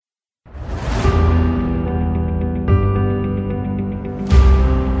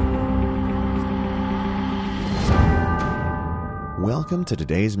Welcome to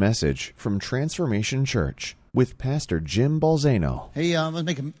today's message from Transformation Church with Pastor Jim Balzano. Hey, let's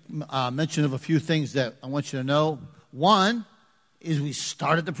make a mention of a few things that I want you to know. One is we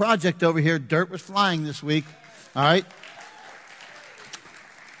started the project over here. Dirt was flying this week. All right?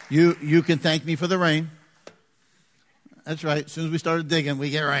 You can thank me for the rain. That's right. As soon as we started digging,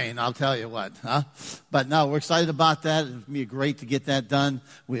 we get rain. I'll tell you what. Huh? But no, we're excited about that. It's going to be great to get that done.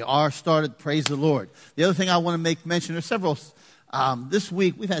 We are started. Praise the Lord. The other thing I want to make mention, there's several. This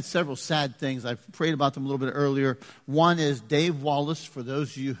week, we've had several sad things. I've prayed about them a little bit earlier. One is Dave Wallace, for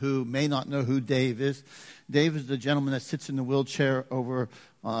those of you who may not know who Dave is. Dave is the gentleman that sits in the wheelchair over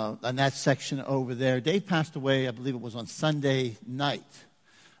in that section over there. Dave passed away, I believe it was on Sunday night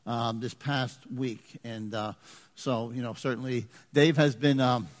this past week. And so, certainly Dave has been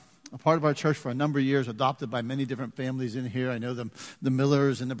a part of our church for a number of years, adopted by many different families in here. I know them, the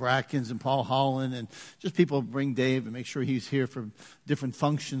Millers and the Brackens and Paul Holland, and just people bring Dave and make sure he's here for different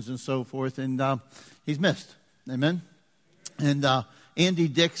functions and so forth. And he's missed. Amen? And Andy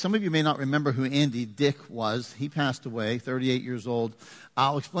Dick, some of you may not remember who Andy Dick was. He passed away, 38 years old.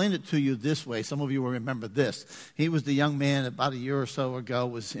 I'll explain it to you this way. Some of you will remember this. He was the young man about a year or so ago,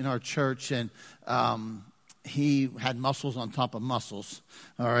 was in our church, and he had muscles on top of muscles,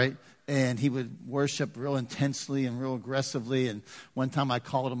 all right? And he would worship real intensely and real aggressively. And one time I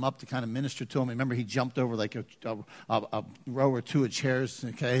called him up to kind of minister to him. Remember, he jumped over like a row or two of chairs,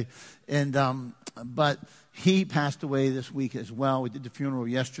 okay? And but he passed away this week as well. We did the funeral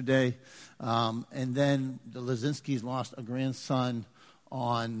yesterday. And then the Lazinskis lost a grandson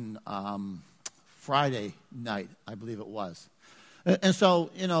on Friday night, I believe it was. And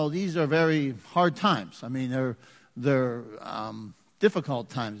so, these are very hard times. I mean, they're difficult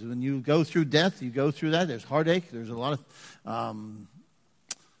times. When you go through death, you go through that. There's heartache. There's a lot of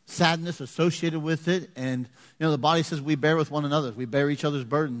sadness associated with it. And, the body says we bear with one another. We bear each other's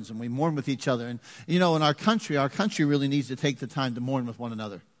burdens, and we mourn with each other. And, in our country really needs to take the time to mourn with one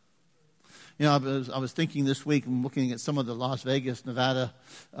another. I was thinking this week, and looking at some of the Las Vegas, Nevada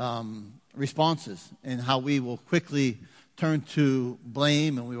responses, and how we will quickly turn to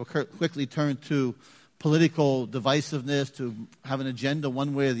blame, and we will quickly turn to political divisiveness, to have an agenda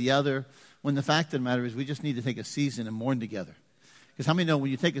one way or the other, when the fact of the matter is we just need to take a season and mourn together. Because how many know when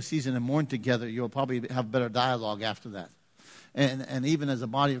you take a season and mourn together, you'll probably have better dialogue after that. And even as a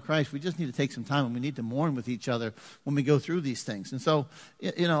body of Christ, we just need to take some time, and we need to mourn with each other when we go through these things. And so,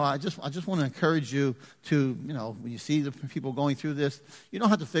 I just want to encourage you to, when you see the people going through this, you don't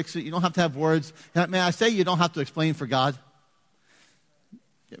have to fix it. You don't have to have words. May I say you don't have to explain for God?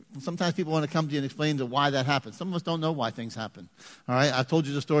 Sometimes people want to come to you and explain why that happens. Some of us don't know why things happen. All right, I've told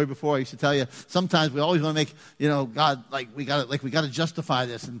you the story before. I used to tell you sometimes we always want to make God we got to justify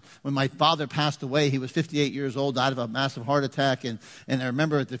this. And when my father passed away, he was 58 years old, died of a massive heart attack. And I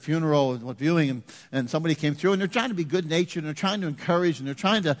remember at the funeral and viewing him, and somebody came through, and they're trying to be good natured, and they're trying to encourage, and they're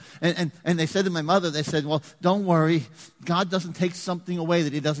trying to and they said to my mother, they said, "Well, don't worry, God doesn't take something away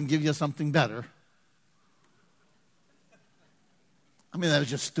that He doesn't give you something better." I mean, that was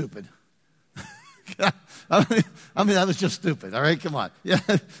just stupid. I mean, that was just stupid. All right, come on. Yeah,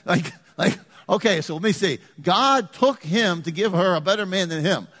 okay, so let me see. God took him to give her a better man than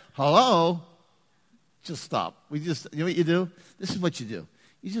him. Hello? Just stop. You know what you do? This is what you do.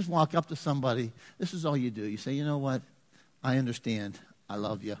 You just walk up to somebody. This is all you do. You say, "You know what? I understand. I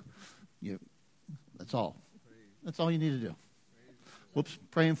love you." That's all. That's all you need to do. Whoops,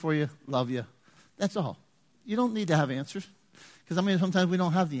 praying for you, love you. That's all. You don't need to have answers. Because, sometimes we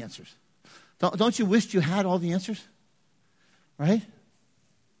don't have the answers. Don't you wish you had all the answers? Right?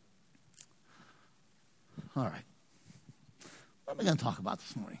 All right. What am I going to talk about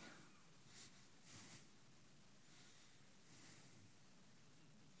this morning?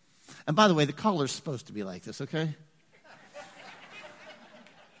 And by the way, the collar's supposed to be like this, okay?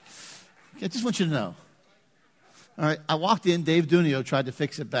 I just want you to know. All right, I walked in, Dave Dunio tried to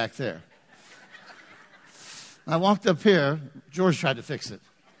fix it back there. I walked up here, George tried to fix it.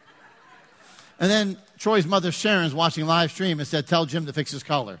 And then Troy's mother, Sharon's watching live stream and said, "Tell Jim to fix his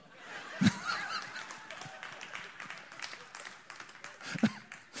collar."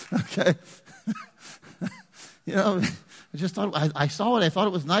 Okay. I just thought, I saw it, I thought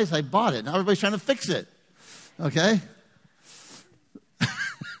it was nice, I bought it. Now everybody's trying to fix it. Okay?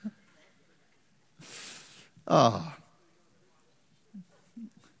 Oh.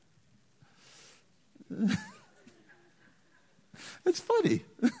 It's funny.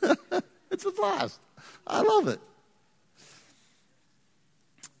 It's a blast. I love it.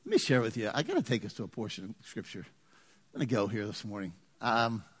 Let me share with you. I got to take us to a portion of Scripture. I'm going to go here this morning.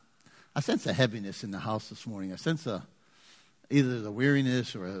 I sense a heaviness in the house this morning. I sense either the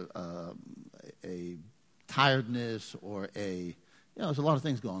weariness or a tiredness or there's a lot of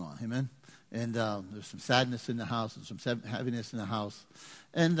things going on. Amen. And there's some sadness in the house and some heaviness in the house.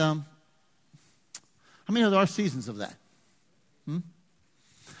 And how many of there are seasons of that?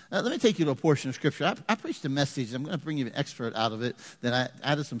 Let me take you to a portion of Scripture. I preached a message. I'm going to bring you an excerpt out of it that I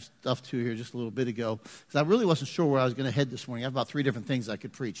added some stuff to here just a little bit ago because I really wasn't sure where I was going to head this morning. I have about 3 different things I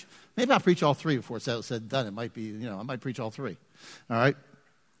could preach. Maybe I'll preach all 3 before it's said and done. It might be, I might preach all 3. All right?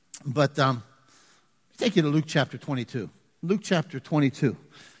 But take you to Luke chapter 22. Luke chapter 22.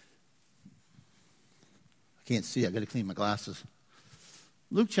 I can't see. I've got to clean my glasses.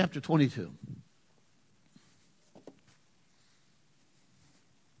 Luke chapter 22.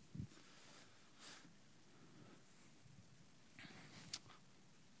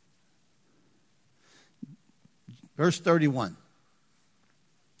 Verse 31.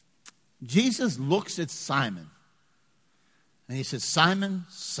 Jesus looks at Simon, and he says, Simon,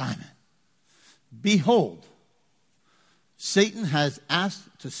 Simon, behold, Satan has asked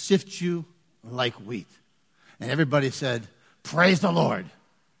to sift you like wheat. And everybody said, praise the Lord.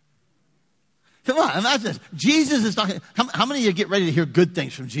 Come on, imagine this. Jesus is talking. How many of you get ready to hear good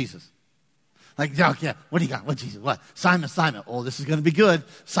things from Jesus? Like, yeah, what do you got? What, Jesus? What? Simon, Simon. Oh, this is going to be good.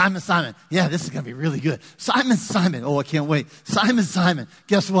 Simon, Simon. Yeah, this is going to be really good. Simon, Simon. Oh, I can't wait. Simon, Simon.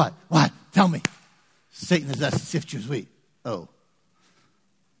 Guess what? What? Tell me. Satan has asked to sift you as wheat. Oh,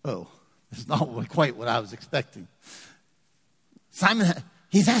 this is not quite what I was expecting. Simon,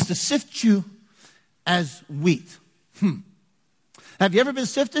 he's asked to sift you as wheat. Have you ever been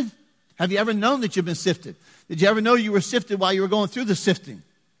sifted? Have you ever known that you've been sifted? Did you ever know you were sifted while you were going through the sifting?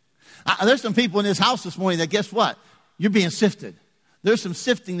 There's some people in this house this morning that, guess what? You're being sifted. There's some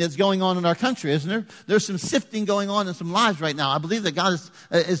sifting that's going on in our country, isn't there? There's some sifting going on in some lives right now. I believe that God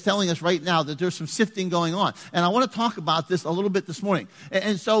is telling us right now that there's some sifting going on. And I want to talk about this a little bit this morning.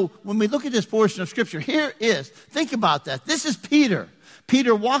 And so when we look at this portion of Scripture, think about that. This is Peter.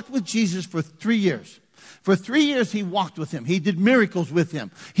 Peter walked with Jesus for 3 years. For 3 years, he walked with him. He did miracles with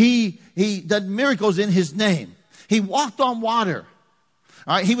him. He did miracles in his name. He walked on water.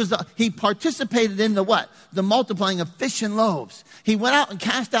 All right, he participated in the what? The multiplying of fish and loaves. He went out and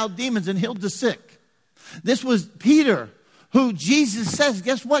cast out demons and healed the sick. This was Peter, who Jesus says,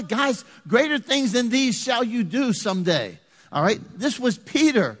 guess what, guys? Greater things than these shall you do someday. All right, this was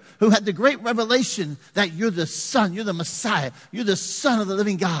Peter, who had the great revelation that you're the Son, you're the Messiah, you're the Son of the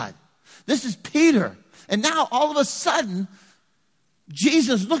living God. This is Peter. And now, all of a sudden,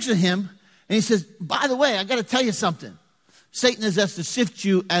 Jesus looks at him and he says, by the way, I got to tell you something. Satan has asked to sift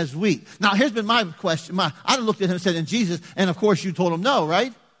you as wheat. Now, here's been my question. I looked at him and said, and Jesus, and of course you told him no,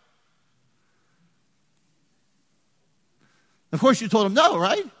 right? Of course you told him no,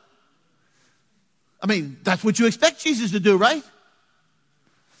 right? I mean, that's what you expect Jesus to do, right?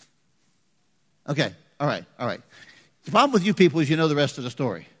 Okay, all right. The problem with you people is you know the rest of the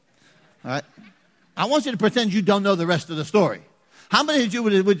story. All right? I want you to pretend you don't know the rest of the story. How many of you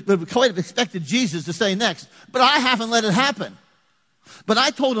would quite have expected Jesus to say next, but I haven't let it happen. But I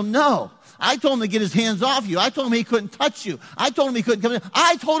told him no. I told him to get his hands off you. I told him he couldn't touch you. I told him he couldn't come in.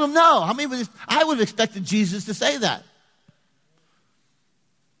 I told him no. I would have expected Jesus to say that.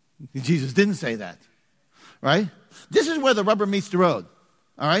 Jesus didn't say that. Right? This is where the rubber meets the road.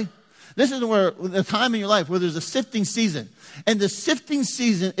 All right? This is where the time in your life where there's a sifting season. And the sifting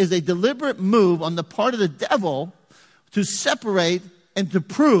season is a deliberate move on the part of the devil to separate and to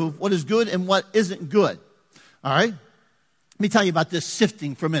prove what is good and what isn't good. All right? Let me tell you about this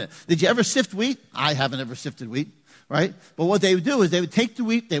sifting for a minute. Did you ever sift wheat? I haven't ever sifted wheat, right? But what they would do is they would take the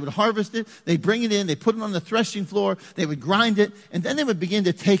wheat, they would harvest it, they bring it in, they put it on the threshing floor, they would grind it, and then they would begin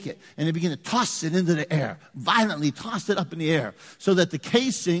to take it, and they begin to toss it into the air, violently toss it up in the air, so that the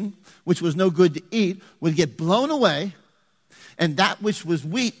casing, which was no good to eat, would get blown away, and that which was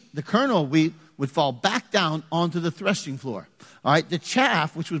wheat, the kernel of wheat, would fall back down onto the threshing floor. All right, the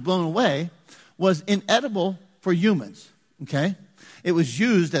chaff, which was blown away, was inedible for humans, okay? It was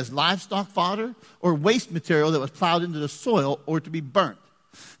used as livestock fodder or waste material that was plowed into the soil or to be burnt.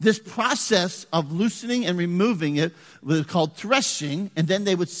 This process of loosening and removing it was called threshing, and then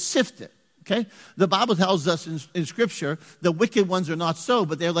they would sift it, okay? The Bible tells us in Scripture, the wicked ones are not so,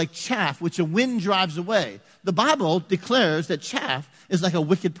 but they're like chaff, which a wind drives away. The Bible declares that chaff is like a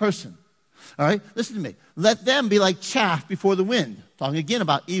wicked person. All right, listen to me. Let them be like chaff before the wind. Talking again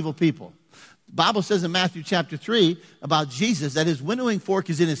about evil people. The Bible says in Matthew chapter 3 about Jesus that his winnowing fork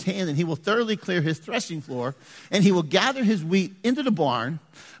is in his hand, and he will thoroughly clear his threshing floor, and he will gather his wheat into the barn,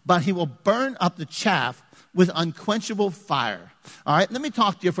 but he will burn up the chaff with unquenchable fire. All right, let me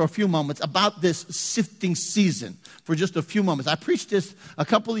talk to you for a few moments about this sifting season for just a few moments. I preached this a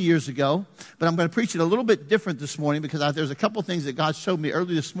couple of years ago, but I'm going to preach it a little bit different this morning because there's a couple things that God showed me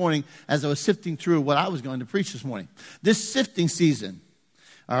early this morning as I was sifting through what I was going to preach this morning. This sifting season,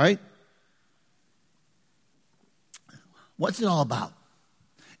 all right, what's it all about?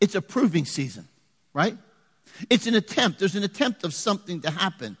 It's a proving season, right? It's an attempt. There's an attempt of something to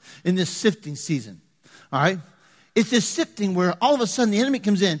happen in this sifting season, all right? It's this sifting where all of a sudden the enemy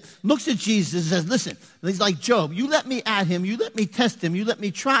comes in, looks at Jesus and says, listen, he's like Job, you let me at him, you let me test him, you let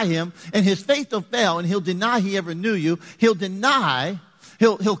me try him, and his faith will fail, and he'll deny he ever knew you. He'll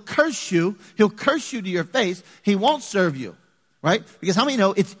curse you to your face. He won't serve you, right? Because how many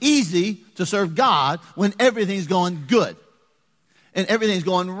know it's easy to serve God when everything's going good and everything's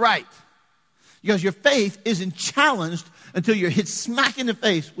going right? Because your faith isn't challenged until you're hit smack in the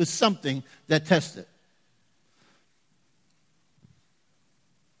face with something that tests it.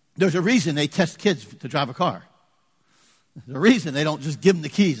 There's a reason they test kids to drive a car. There's a reason they don't just give them the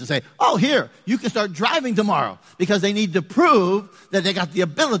keys and say, oh, here, you can start driving tomorrow. Because they need to prove that they got the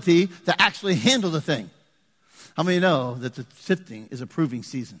ability to actually handle the thing. How many know that the sifting is a proving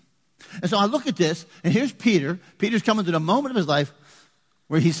season? And so I look at this, and here's Peter. Peter's coming to the moment of his life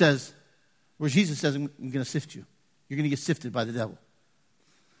where Jesus says, I'm going to sift you. You're going to get sifted by the devil.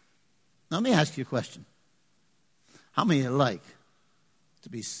 Now, let me ask you a question. How many like to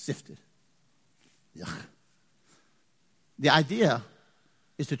be sifted? Yuck. The idea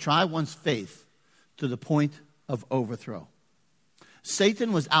is to try one's faith to the point of overthrow.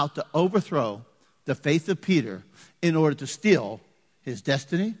 Satan was out to overthrow the faith of Peter in order to steal his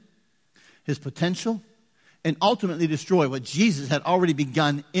destiny, his potential, and ultimately destroy what Jesus had already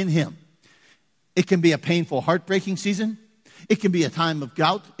begun in him. It can be a painful, heartbreaking season. It can be a time of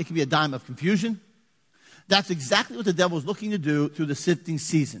doubt. It can be a time of confusion. That's exactly what the devil is looking to do through the sifting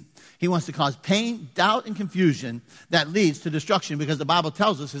season. He wants to cause pain, doubt, and confusion that leads to destruction because the Bible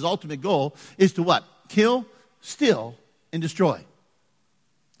tells us his ultimate goal is to what? Kill, steal, and destroy.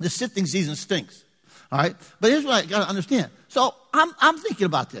 The sifting season stinks. All right? But here's what I got to understand. So I'm thinking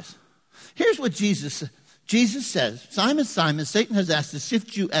about this. Here's what Jesus says, Simon, Simon, Satan has asked to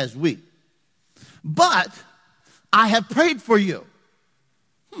sift you as wheat. But I have prayed for you.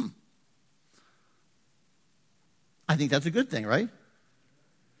 I think that's a good thing, right?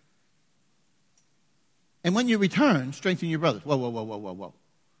 And when you return, strengthen your brothers. Whoa. Whoa.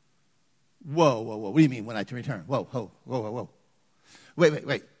 What do you mean when I return? Whoa.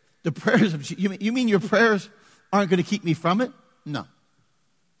 Wait. The prayers of you mean your prayers aren't going to keep me from it? No.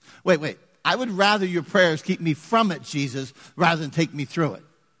 Wait. I would rather your prayers keep me from it, Jesus, rather than take me through it.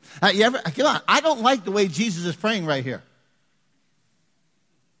 Come on. I don't like the way Jesus is praying right here.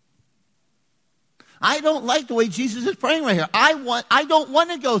 I don't like the way Jesus is praying right here. I don't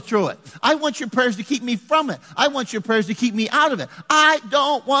want to go through it. I want your prayers to keep me from it. I want your prayers to keep me out of it. I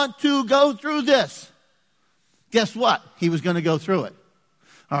don't want to go through this. Guess what? He was going to go through it.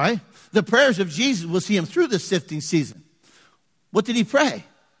 All right? The prayers of Jesus will see him through this sifting season. What did he pray?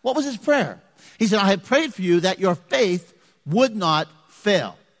 What was his prayer? He said, I have prayed for you that your faith would not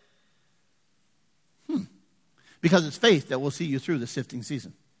fail. Because it's faith that will see you through the sifting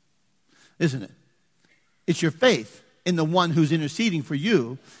season. Isn't it? It's your faith in the one who's interceding for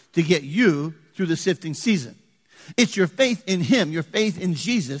you to get you through the sifting season. It's your faith in him, your faith in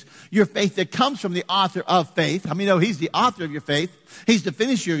Jesus, your faith that comes from the author of faith. How many know he's the author of your faith? He's the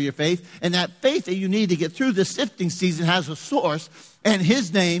finisher of your faith. And that faith that you need to get through the sifting season has a source, and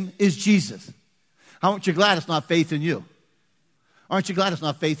his name is Jesus. Aren't you glad it's not faith in you? Aren't you glad it's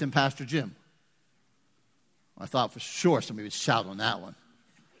not faith in Pastor Jim? I thought for sure somebody would shout on that one.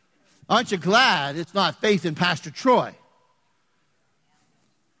 Aren't you glad it's not faith in Pastor Troy?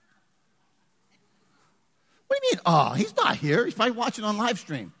 What do you mean, oh, he's not here. He's probably watching on live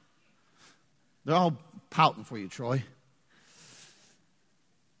stream. They're all pouting for you, Troy.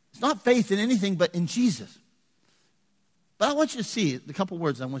 It's not faith in anything but in Jesus. But I want you to see the couple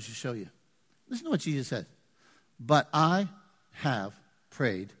words I want you to show you. Listen to what Jesus said. But I have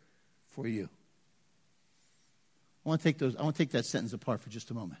prayed for you. I want to take that sentence apart for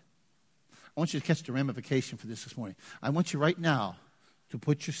just a moment. I want you to catch the ramification for this morning. I want you right now to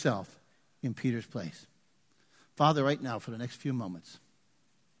put yourself in Peter's place. Father, right now for the next few moments,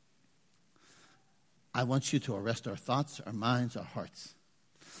 I want you to arrest our thoughts, our minds, our hearts.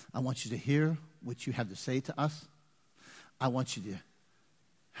 I want you to hear what you have to say to us. I want you to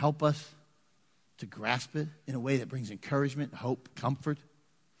help us to grasp it in a way that brings encouragement, hope, comfort.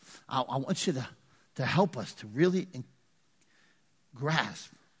 I want you to help us to really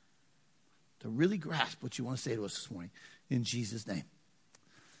grasp what you want to say to us this morning in Jesus' name.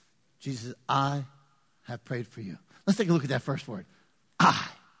 Jesus, I have prayed for you. Let's take a look at that first word. I.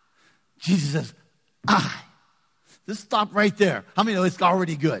 Jesus says, I. Just stop right there. How many know it's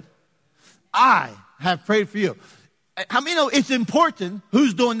already good? I have prayed for you. How many know it's important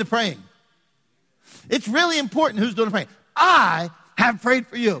who's doing the praying? It's really important who's doing the praying. I have prayed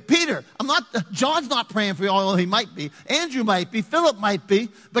for you. Peter, John's not praying for you, although he might be. Andrew might be. Philip might be.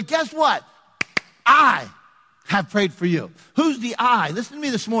 But guess what? I have prayed for you. Who's the I? Listen to me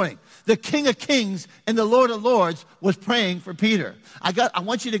this morning. The King of Kings and the Lord of Lords was praying for Peter. I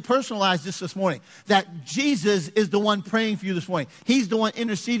want you to personalize this morning. That Jesus is the one praying for you this morning. He's the one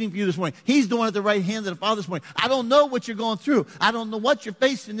interceding for you this morning. He's the one at the right hand of the Father this morning. I don't know what you're going through. I don't know what you're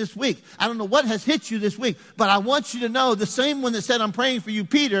facing this week. I don't know what has hit you this week. But I want you to know the same one that said, I'm praying for you,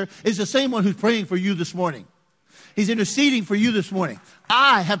 Peter, is the same one who's praying for you this morning. He's interceding for you this morning.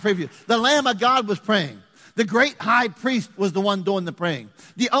 I have prayed for you. The Lamb of God was praying. The great high priest was the one doing the praying.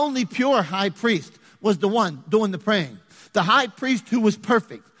 The only pure high priest was the one doing the praying. The high priest who was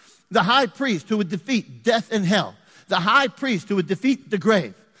perfect. The high priest who would defeat death and hell. The high priest who would defeat the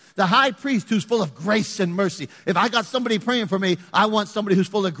grave. The high priest who's full of grace and mercy. If I got somebody praying for me, I want somebody who's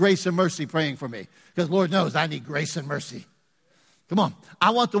full of grace and mercy praying for me. Because Lord knows I need grace and mercy. Come on.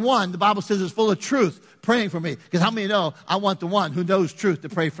 I want the one, the Bible says, is full of truth praying for me. Because how many know I want the one who knows truth to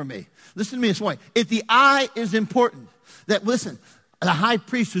pray for me? Listen to me this morning. If the I is important, that listen, the high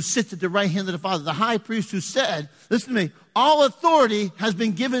priest who sits at the right hand of the Father, the high priest who said, listen to me, all authority has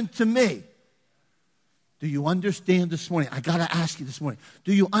been given to me. Do you understand this morning? I got to ask you this morning.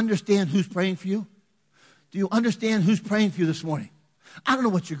 Do you understand who's praying for you? Do you understand who's praying for you this morning? I don't know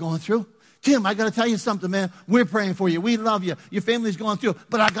what you're going through. Tim, I got to tell you something, man. We're praying for you. We love you. Your family's going through.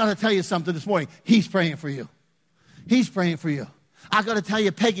 But I got to tell you something this morning. He's praying for you. He's praying for you. I got to tell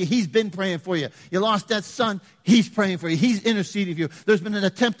you, Peggy, he's been praying for you. You lost that son. He's praying for you. He's interceding for you. There's been an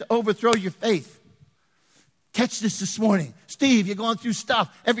attempt to overthrow your faith. Catch this morning. Steve, you're going through stuff.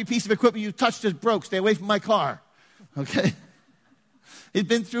 Every piece of equipment you touched is broke. Stay away from my car. Okay? He's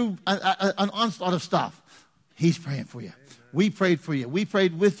been through an onslaught of stuff. He's praying for you. We prayed for you. We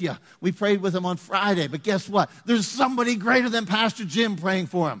prayed with you. We prayed with him on Friday. But guess what? There's somebody greater than Pastor Jim praying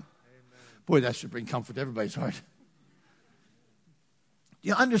for him. Amen. Boy, that should bring comfort to everybody's heart. Do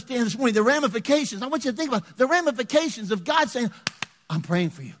you understand this morning the ramifications? I want you to think about the ramifications of God saying, I'm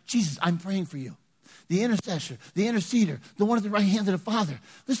praying for you. Jesus, I'm praying for you. The intercessor, the interceder, the one at the right hand of the Father.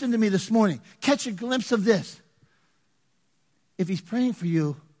 Listen to me this morning. Catch a glimpse of this. If he's praying for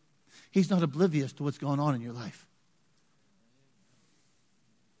you, he's not oblivious to what's going on in your life.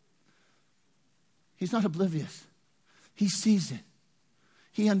 He's not oblivious. He sees it.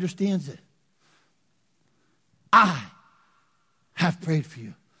 He understands it. I have prayed for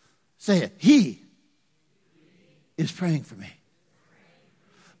you. Say it. He is praying for me.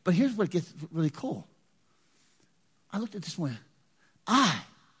 But here's what gets really cool. I looked at this one.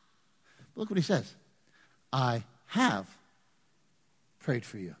 Look what he says. I have prayed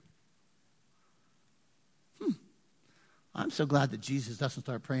for you. I'm so glad that Jesus doesn't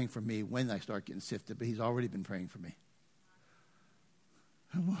start praying for me when I start getting sifted, but he's already been praying for me.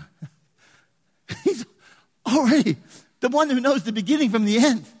 He's already, the one who knows the beginning from the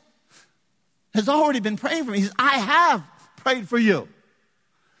end, has already been praying for me. He says, I have prayed for you.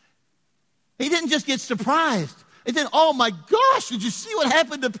 He didn't just get surprised. He didn't, oh my gosh, did you see what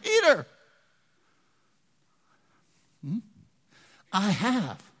happened to Peter? I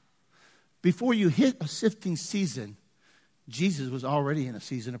have. Before you hit a sifting season, Jesus was already in a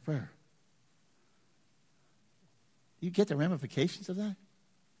season of prayer. You get the ramifications of that?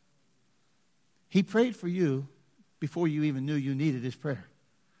 He prayed for you before you even knew you needed his prayer.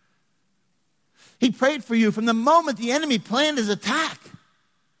 He prayed for you from the moment the enemy planned his attack.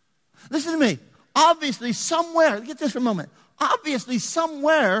 Listen to me. Obviously, somewhere, get this for a moment. Obviously,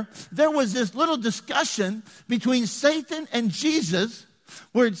 somewhere, there was this little discussion between Satan and Jesus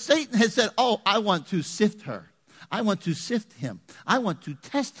where Satan had said, oh, I want to sift her. I want to sift him. I want to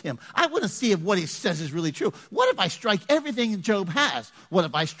test him. I want to see if what he says is really true. What if I strike everything Job has? What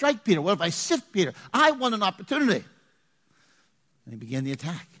if I strike Peter? What if I sift Peter? I want an opportunity. And he began the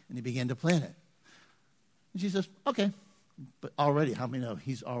attack, and he began to plan it. And Jesus says, okay. But already, how many know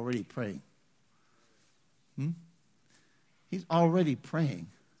he's already praying? He's already praying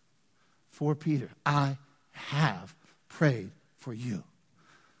for Peter. I have prayed for you.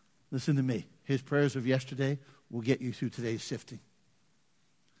 Listen to me. His prayers of yesterday will get you through today's sifting.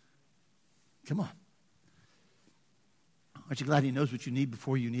 Come on. Aren't you glad he knows what you need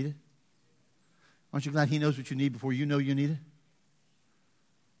before you need it? Aren't you glad he knows what you need before you know you need it?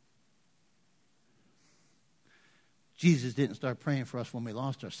 Jesus didn't start praying for us when we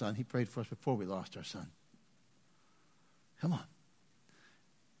lost our son. He prayed for us before we lost our son. Come on.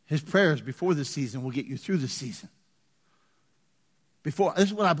 His prayers before the season will get you through the season. This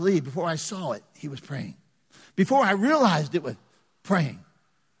is what I believe. Before I saw it, he was praying. Before I realized it was praying.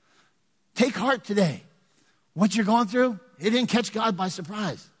 Take heart today. What you're going through, it didn't catch God by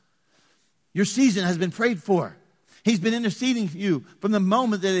surprise. Your season has been prayed for. He's been interceding for you from the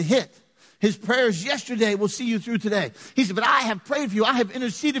moment that it hit. His prayers yesterday will see you through today. He said, but I have prayed for you. I have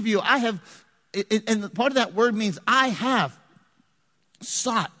interceded for you. And part of that word means I have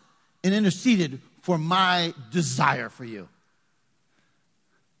sought and interceded for my desire for you.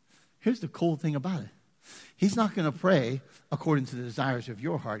 Here's the cool thing about it. He's not going to pray according to the desires of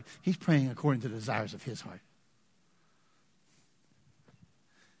your heart. He's praying according to the desires of his heart.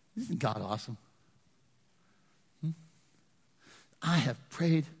 Isn't God awesome? I have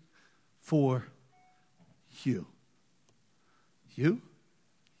prayed for you. You.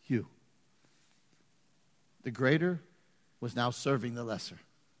 The greater was now serving the lesser.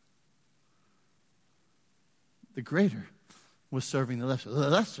 The greater was serving the lesser. The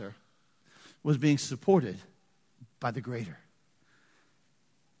lesser was being supported by the greater.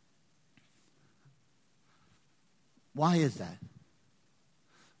 Why is that?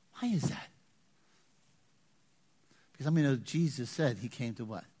 Why is that? Because I mean, Jesus said he came to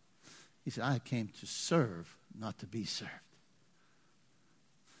what? He said, I came to serve, not to be served.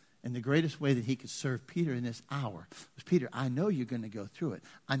 And the greatest way that he could serve Peter in this hour was, Peter, I know you're going to go through it.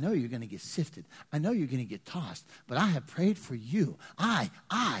 I know you're going to get sifted. I know you're going to get tossed. But I have prayed for you. I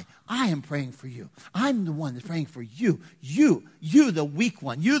am praying for you. I'm the one that's praying for you. You, the weak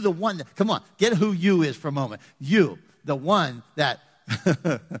one. You, the one that, come on, get who you is for a moment. You, the one that,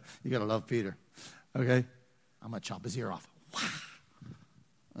 you got to love Peter. Okay? I'm going to chop his ear off. Wow.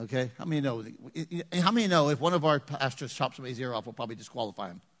 Okay? How many know if one of our pastors chops somebody's ear off, we'll probably disqualify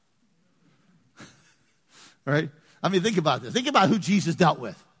him? All right? I mean, think about this. Think about who Jesus dealt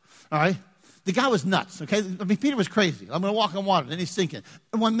with. All right? The guy was nuts, okay? I mean, Peter was crazy. I'm going to walk on water. Then he's sinking.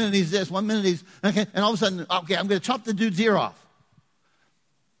 And 1 minute he's this, 1 minute he's, okay? And all of a sudden, okay, I'm going to chop the dude's ear off.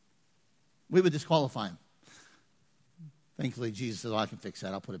 We would disqualify him. Thankfully, Jesus said, I can fix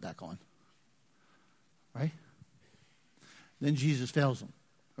that. I'll put it back on. Right? Then Jesus fails him.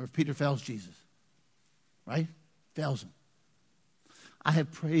 Or Peter fails Jesus. Right? Fails him. I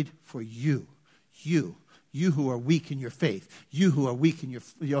have prayed for you. You who are weak in your faith. You who are weak in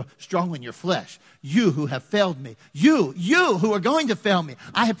you're strong in your flesh. You who have failed me. You who are going to fail me.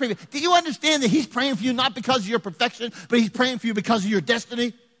 I have prayed. Do you understand that he's praying for you not because of your perfection, but he's praying for you because of your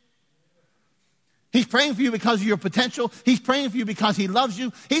destiny? He's praying for you because of your potential. He's praying for you because he loves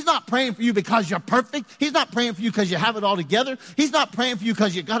you. He's not praying for you because you're perfect. He's not praying for you because you have it all together. He's not praying for you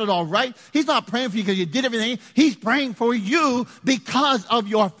because you got it all right. He's not praying for you because you did everything. He's praying for you because of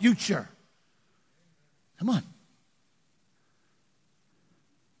your future. Come on.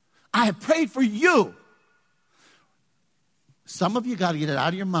 I have prayed for you. Some of you got to get it out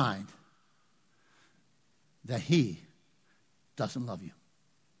of your mind that he doesn't love you.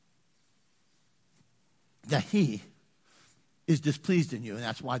 That he is displeased in you, and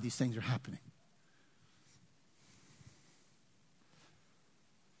that's why these things are happening.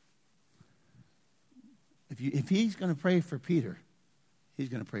 If he's going to pray for Peter, he's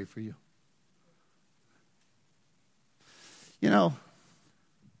going to pray for you. You know,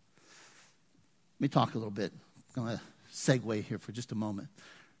 let me talk a little bit. I'm going to segue here for just a moment.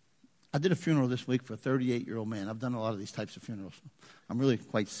 I did a funeral this week for a 38-year-old man. I've done a lot of these types of funerals. I'm really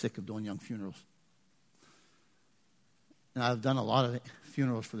quite sick of doing young funerals. And I've done a lot of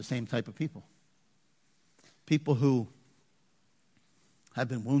funerals for the same type of people. People who have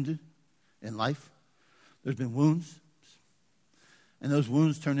been wounded in life. There's been wounds. And those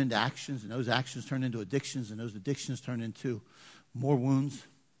wounds turn into actions, and those actions turn into addictions, and those addictions turn into more wounds.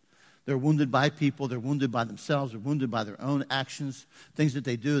 They're wounded by people. They're wounded by themselves. They're wounded by their own actions, things that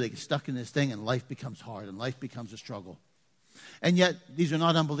they do. They get stuck in this thing, and life becomes hard, and life becomes a struggle. And yet, these are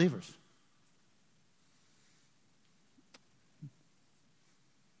not unbelievers.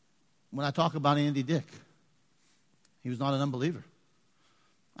 When I talk about Andy Dick, he was not an unbeliever.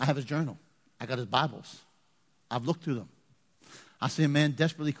 I have his journal. I got his Bibles. I've looked through them. I see a man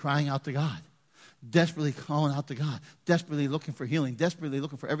desperately crying out to God, desperately calling out to God, desperately looking for healing, desperately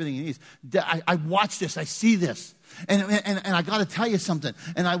looking for everything he needs. I watch this. I see this. And I got to tell you something.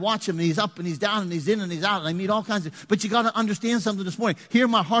 And I watch him, and he's up and he's down and he's in and he's out. And I meet all kinds of, but you got to understand something this morning. Hear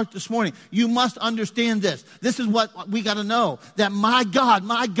my heart this morning. You must understand this. This is what we got to know. That my God,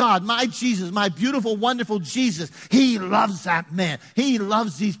 my Jesus, my beautiful, wonderful Jesus, he loves that man. He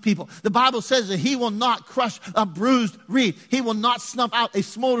loves these people. The Bible says that he will not crush a bruised reed. He will not snuff out a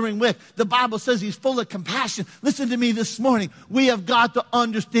smoldering wick. The Bible says he's full of compassion. Listen to me this morning. We have got to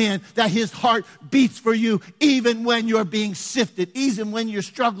understand that his heart beats for you even when you're being sifted, even when you're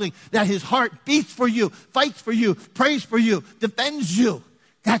struggling, that his heart beats for you, fights for you, prays for you, defends you.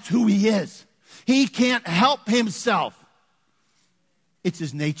 That's who he is. He can't help himself. It's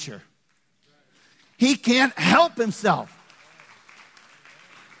his nature. He can't help himself.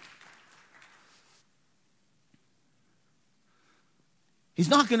 He's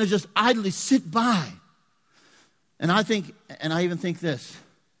not going to just idly sit by. And I even think this.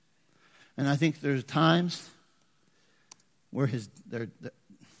 And I think there's times where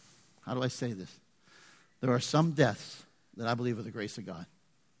how do I say this? There are some deaths that I believe are the grace of God.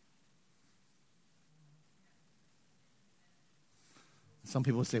 Some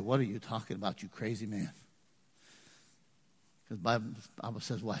people would say, what are you talking about, you crazy man? Because the Bible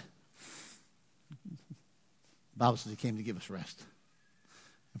says what? The Bible says he came to give us rest.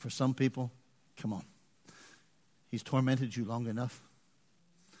 And for some people, come on. He's tormented you long enough.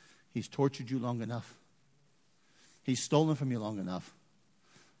 He's tortured you long enough. He's stolen from you long enough.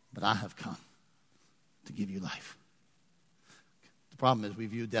 But I have come to give you life. The problem is we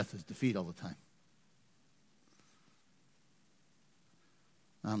view death as defeat all the time.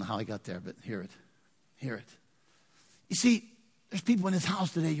 I don't know how I got there, but hear it. Hear it. You see, there's people in this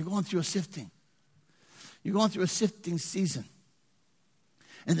house today, you're going through a sifting. You're going through a sifting season.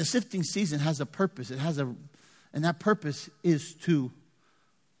 And the sifting season has a purpose. And that purpose is to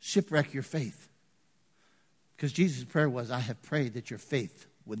shipwreck your faith. Because Jesus' prayer was, I have prayed that your faith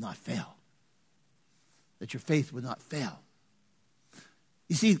would not fail. That your faith would not fail.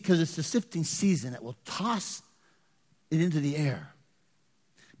 You see, because it's the sifting season that will toss it into the air.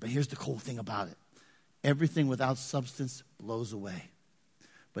 But here's the cool thing about it. Everything without substance blows away.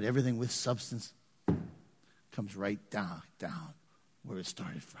 But everything with substance comes right down where it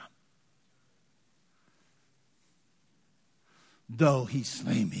started from. Though he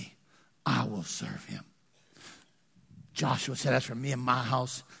slay me, I will serve him. Joshua said, as for me and my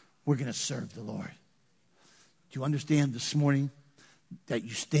house, we're going to serve the Lord. Do you understand this morning that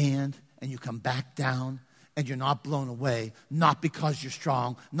you stand and you come back down and you're not blown away, not because you're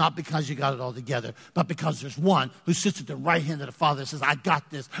strong, not because you got it all together, but because there's one who sits at the right hand of the Father and says, I got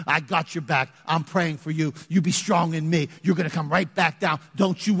this. I got your back. I'm praying for you. You be strong in me. You're going to come right back down.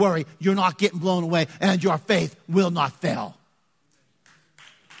 Don't you worry. You're not getting blown away, and your faith will not fail.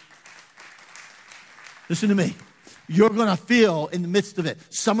 Listen to me. You're going to feel in the midst of it.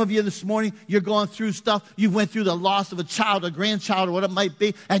 Some of you this morning, you're going through stuff. You went through the loss of a child, a grandchild, or what it might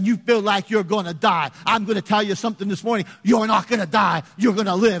be, and you feel like you're going to die. I'm going to tell you something this morning. You're not going to die. You're going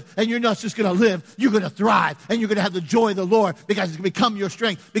to live. And you're not just going to live. You're going to thrive. And you're going to have the joy of the Lord because it's going to become your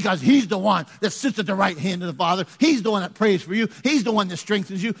strength because he's the one that sits at the right hand of the Father. He's the one that prays for you. He's the one that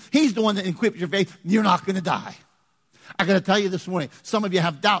strengthens you. He's the one that equips your faith. You're not going to die. I got to tell you this morning, some of you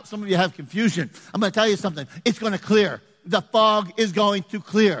have doubt, some of you have confusion. I'm going to tell you something. It's going to clear. The fog is going to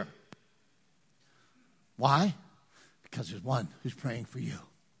clear. Why? Because there's one who's praying for you.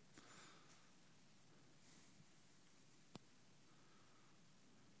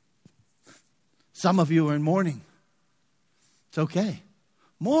 Some of you are in mourning. It's okay.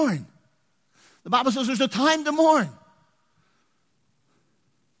 Mourn. The Bible says there's a time to mourn.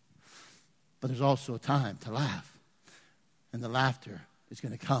 But there's also a time to laugh. And the laughter is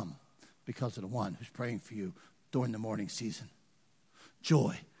going to come because of the one who's praying for you during the morning season.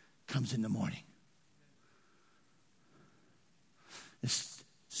 Joy comes in the morning.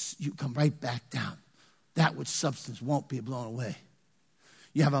 You come right back down. That which substance won't be blown away.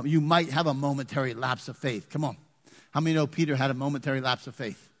 You might have a momentary lapse of faith. Come on. How many know Peter had a momentary lapse of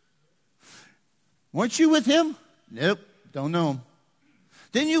faith? Weren't you with him? Nope. Don't know him.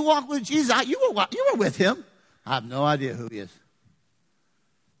 Didn't you walk with Jesus? You were with him. I have no idea who he is.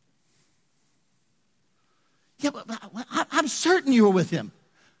 Yeah, but I'm certain you were with him.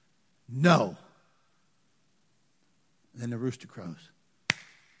 No. Then the rooster crows.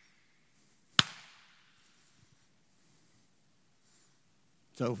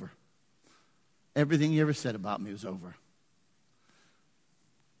 It's over. Everything you ever said about me was over.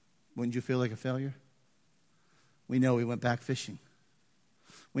 Wouldn't you feel like a failure? We know he went back fishing.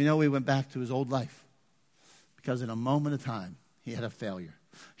 We know he went back to his old life. Because in a moment of time, he had a failure.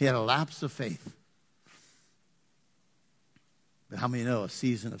 He had a lapse of faith. But how many know a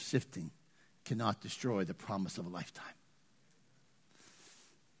season of sifting cannot destroy the promise of a lifetime?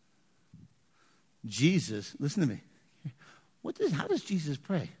 Jesus, listen to me. How does Jesus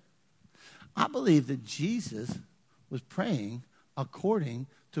pray? I believe that Jesus was praying according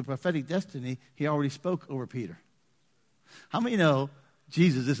to a prophetic destiny he already spoke over Peter. How many know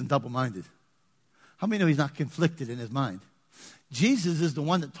Jesus isn't double-minded? How many know he's not conflicted in his mind? Jesus is the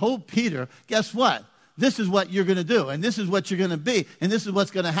one that told Peter, guess what? This is what you're going to do, and this is what you're going to be, and this is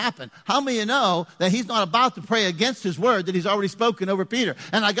what's going to happen. How many of you know that he's not about to pray against his word that he's already spoken over Peter?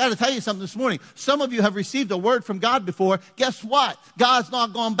 And I got to tell you something this morning. Some of you have received a word from God before. Guess what? God's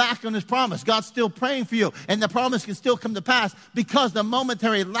not gone back on his promise. God's still praying for you, and the promise can still come to pass because the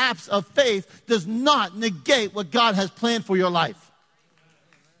momentary lapse of faith does not negate what God has planned for your life.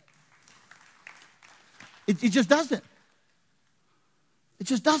 It just doesn't. It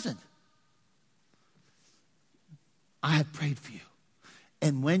just doesn't. I have prayed for you.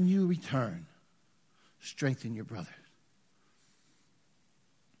 And when you return, strengthen your brothers.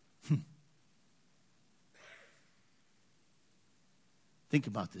 Think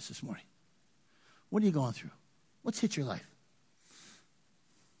about this morning. What are you going through? What's hit your life?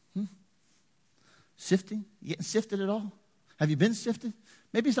 Sifting? You getting sifted at all? Have you been sifted?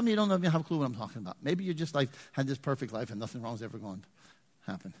 Maybe some of you don't even have a clue what I'm talking about. Maybe you just had this perfect life and nothing wrong is ever going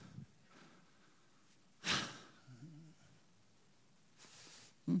to happen.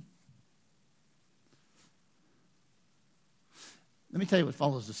 Let me tell you what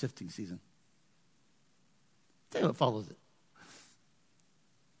follows the sifting season. Tell you what follows it.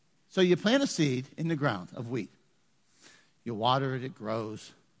 So you plant a seed in the ground of wheat. You water it, it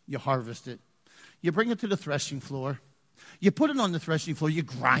grows. You harvest it. You bring it to the threshing floor. You put it on the threshing floor. You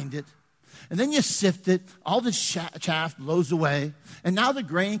grind it. And then you sift it. All the chaff blows away. And now the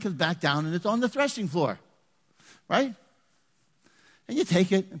grain comes back down and it's on the threshing floor. Right? And you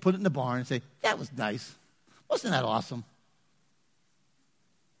take it and put it in the barn and say, that was nice. Wasn't that awesome?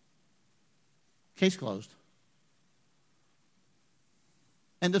 Case closed.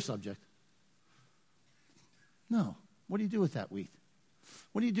 End of subject. No. What do you do with that wheat?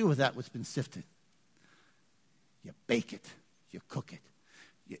 What do you do with that what's been sifted? You bake it. You cook it.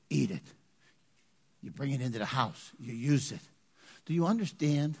 You eat it. You bring it into the house. You use it. Do you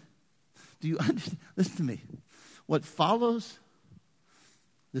understand? Listen to me. What follows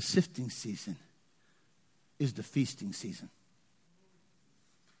the sifting season is the feasting season.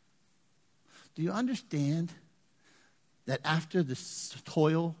 Do you understand that after the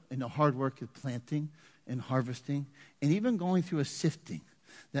toil and the hard work of planting and harvesting and even going through a sifting,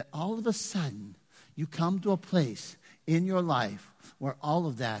 that all of a sudden you come to a place in your life where all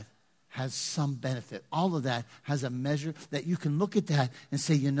of that has some benefit. All of that has a measure that you can look at that and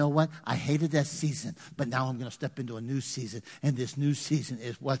say, you know what? I hated that season, but now I'm going to step into a new season, and this new season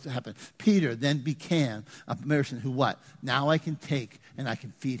is what happened. Peter then became a person who what? Now I can take and I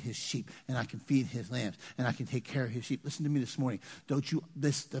can feed his sheep, and I can feed his lambs, and I can take care of his sheep. Listen to me this morning.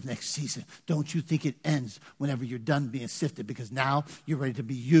 The next season, don't you think it ends whenever you're done being sifted, because now you're ready to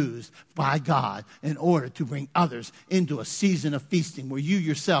be used by God in order to bring others into a season of feasting where you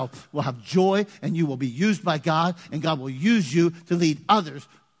yourself will have joy and you will be used by God, and God will use you to lead others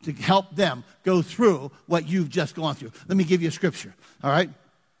to help them go through what you've just gone through. Let me give you a scripture, all right?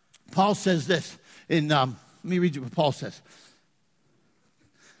 Paul says this in, let me read you what Paul says.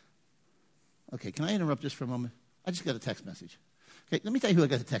 Okay, can I interrupt just for a moment? I just got a text message. Okay, let me tell you who I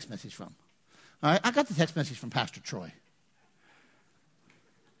got the text message from. All right, I got the text message from Pastor Troy.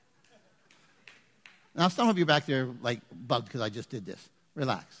 Now, some of you back there bugged because I just did this.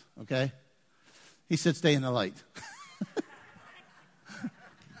 Relax, okay? He said stay in the light.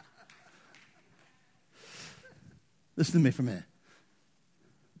 Listen to me for a minute.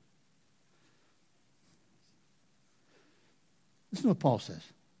 Listen to what Paul says.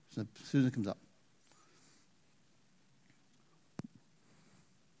 Susan comes up.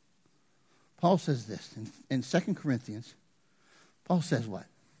 Paul says this in 2 Corinthians. Paul says what?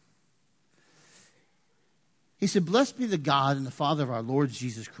 He said, blessed be the God and the Father of our Lord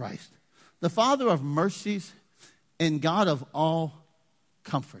Jesus Christ, the Father of mercies and God of all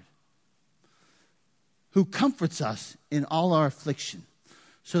comfort, who comforts us in all our affliction,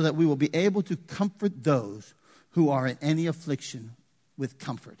 so that we will be able to comfort those who are in any affliction with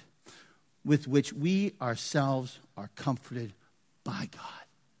comfort, with which we ourselves are comforted by God.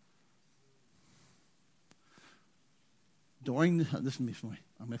 Listen to me this morning.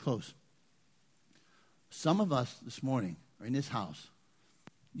 I'm going to close. Some of us this morning are in this house.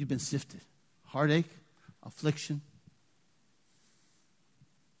 You've been sifted. Heartache, affliction.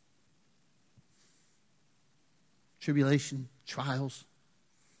 Tribulation, trials,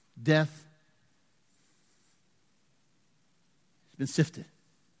 death. He's been sifted.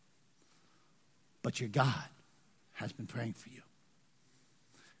 But your God has been praying for you.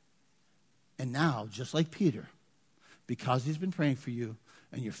 And now, just like Peter, because he's been praying for you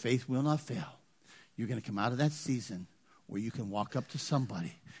and your faith will not fail, you're going to come out of that season where you can walk up to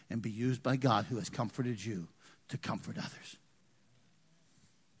somebody and be used by God who has comforted you to comfort others.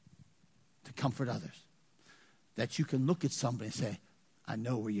 To comfort others. That you can look at somebody and say, I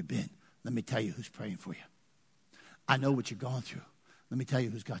know where you've been. Let me tell you who's praying for you. I know what you're going through. Let me tell you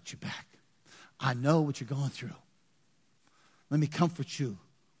who's got your back. I know what you're going through. Let me comfort you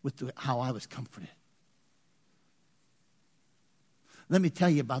with how I was comforted. Let me tell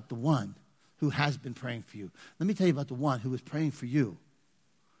you about the one who has been praying for you. Let me tell you about the one who was praying for you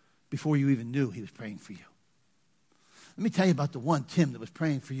before you even knew he was praying for you. Let me tell you about the one, Tim, that was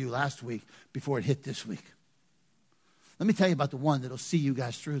praying for you last week before it hit this week. Let me tell you about the one that'll see you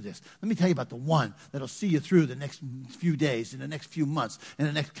guys through this. Let me tell you about the one that'll see you through the next few days, in the next few months, in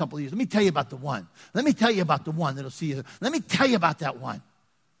the next couple of years. Let me tell you about the one. Let me tell you about the one that'll see you. Let me tell you about that one.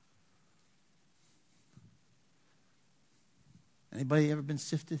 Anybody ever been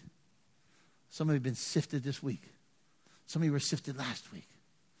sifted? Some of you have been sifted this week. Some of you were sifted last week.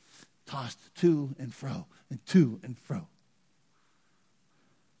 Tossed to and fro and to and fro.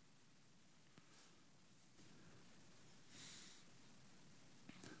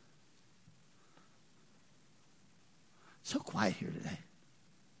 So quiet here today.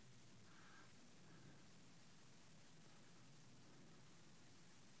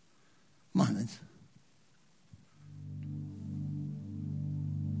 Come on, Linz.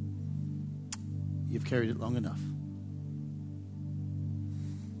 You've carried it long enough.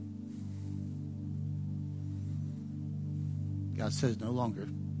 God says no longer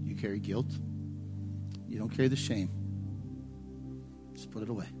you carry guilt. You don't carry the shame. Just put it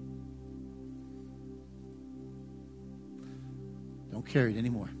away. Don't carry it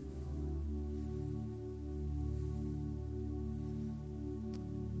anymore.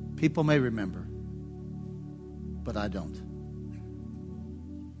 People may remember, but I don't.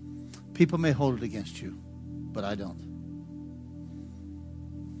 People may hold it against you, but I don't.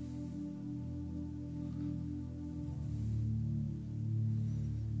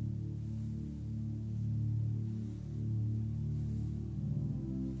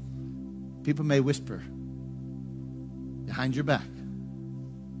 People may whisper behind your back,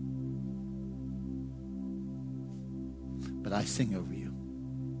 but I sing over you.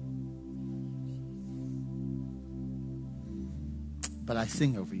 But I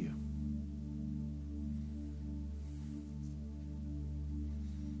sing over you.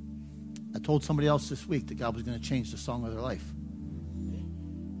 I told somebody else this week that God was going to change the song of their life.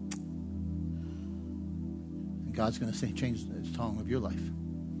 And God's going to change the song of your life.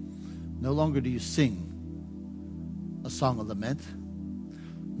 No longer do you sing a song of lament.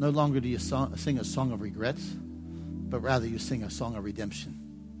 No longer do you sing a song of regrets, but rather you sing a song of redemption.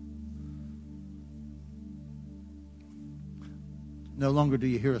 No longer do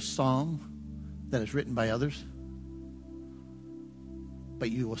you hear a song that is written by others,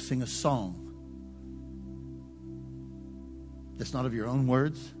 but you will sing a song that's not of your own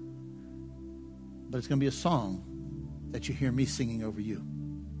words, but it's going to be a song that you hear me singing over you.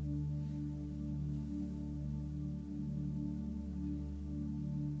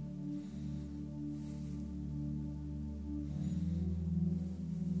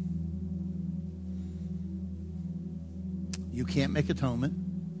 You can't make atonement.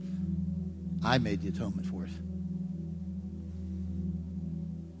 I made the atonement for it.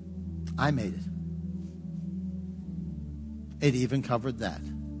 I made it. It even covered that.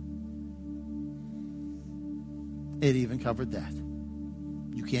 It even covered that.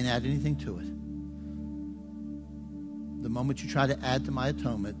 You can't add anything to it. The moment you try to add to my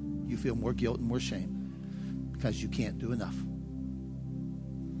atonement, you feel more guilt and more shame because you can't do enough.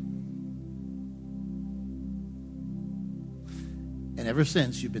 And ever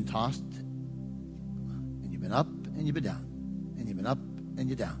since, you've been tossed, and you've been up, and you've been down, and you've been up, and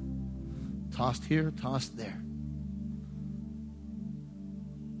you're down. Tossed here, tossed there.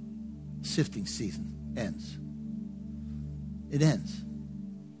 Sifting season ends. It ends.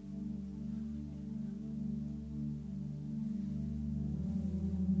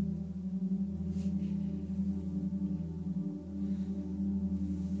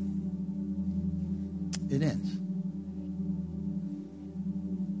 It ends.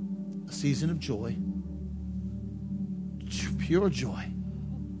 A season of joy, pure joy,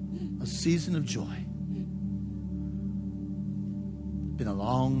 a season of joy. Been a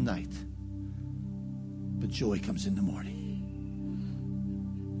long night, but joy comes in the morning.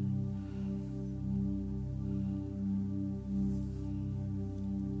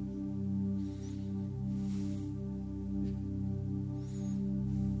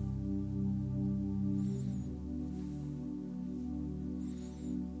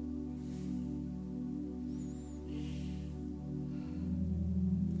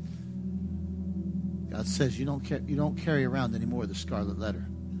 God says you don't carry around anymore the scarlet letter,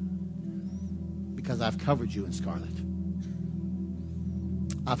 because I've covered you in scarlet.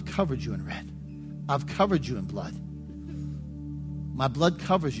 I've covered you in red. I've covered you in blood. My blood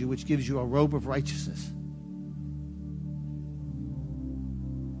covers you, which gives you a robe of righteousness.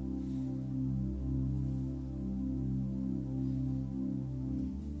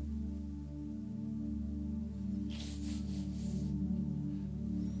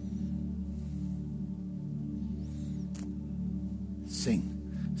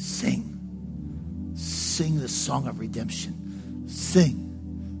 Sing, sing, sing the song of redemption.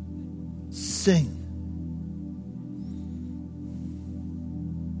 Sing, sing.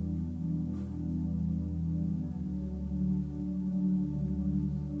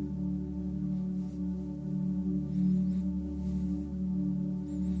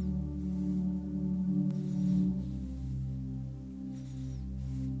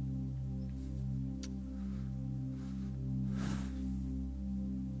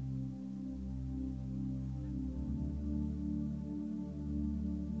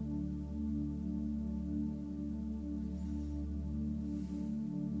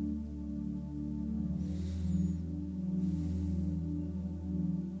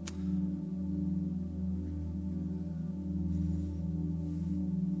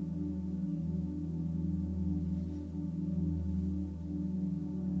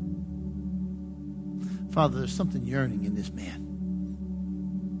 Father, there's something yearning in this man.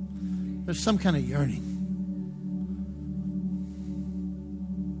 There's some kind of yearning.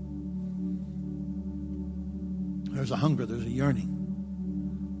 There's a hunger, there's a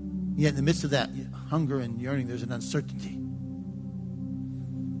yearning. Yet in the midst of that hunger and yearning, there's an uncertainty.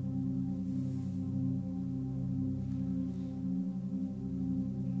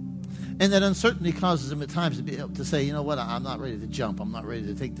 And that uncertainty causes him at times to be able to say, you know what, I'm not ready to jump. I'm not ready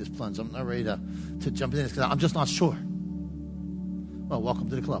to take this plunge. I'm not ready to jump in this because I'm just not sure. Well,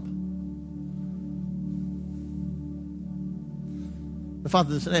 welcome to the club. But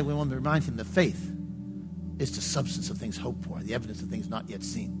Father, today we want to remind him that faith is the substance of things hoped for, the evidence of things not yet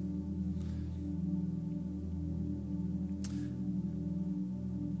seen.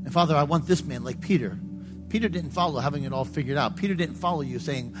 And Father, I want this man like Peter. Peter didn't follow having it all figured out. Peter didn't follow you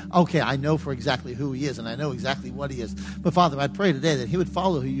saying, okay, I know for exactly who he is and I know exactly what he is. But Father, I pray today that he would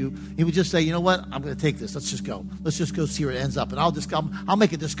follow you. He would just say, you know what? I'm going to take this. Let's just go. Let's just go see where it ends up. And I'll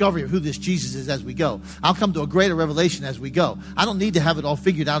make a discovery of who this Jesus is as we go. I'll come to a greater revelation as we go. I don't need to have it all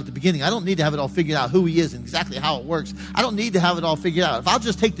figured out at the beginning. I don't need to have it all figured out who he is and exactly how it works. I don't need to have it all figured out. If I'll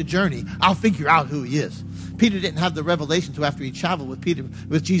just take the journey, I'll figure out who he is. Peter didn't have the revelation until after he traveled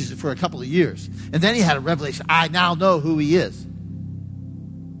with Jesus for a couple of years. And then he had a revelation. I now know who he is.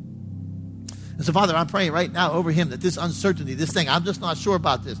 And so, Father, I'm praying right now over him that this uncertainty, this thing, I'm just not sure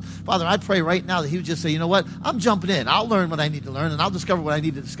about this. Father, I pray right now that he would just say, you know what? I'm jumping in. I'll learn what I need to learn, and I'll discover what I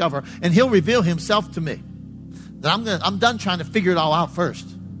need to discover. And he'll reveal himself to me. That I'm done trying to figure it all out first.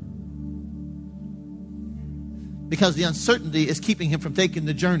 Because the uncertainty is keeping him from taking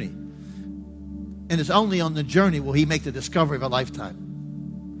the journey. And it's only on the journey will he make the discovery of a lifetime.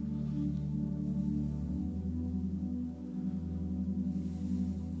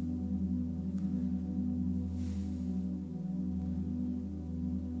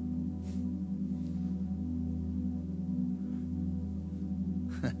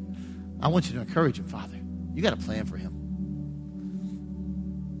 I want you to encourage him, Father. You got a plan for him.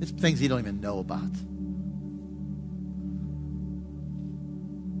 It's things he don't even know about.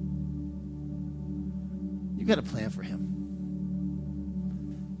 You got a plan for him.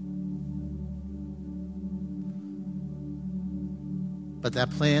 But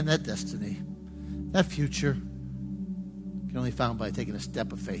that plan, that destiny, that future can only be found by taking a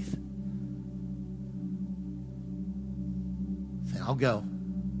step of faith. Saying, I'll go.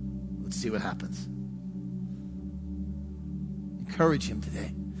 Let's see what happens. Encourage him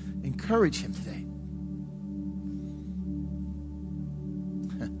today. Encourage him today.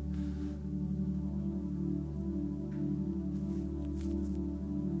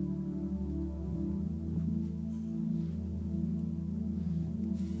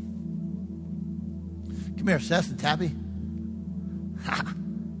 Come here, Seth and Tabby.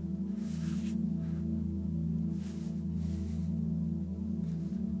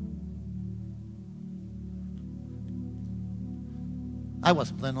 I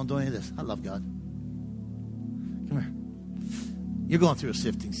wasn't planning on doing any of this. I love God. Come here. You're going through a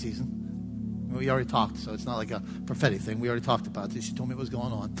sifting season. We already talked, so it's not like a prophetic thing. We already talked about this. She told me what was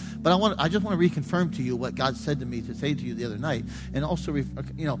going on. But I just want to reconfirm to you what God said to me to say to you the other night. And also,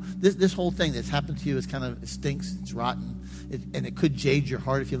 this whole thing that's happened to you is it stinks, it's rotten, and it could jade your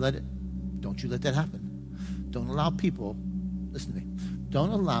heart if you let it. Don't you let that happen. Don't allow people, listen to me,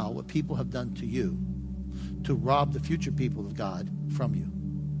 don't allow what people have done to you to rob the future people of God from you.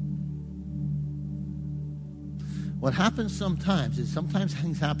 What happens sometimes is sometimes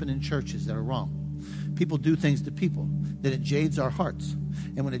things happen in churches that are wrong. People do things to people that it jades our hearts.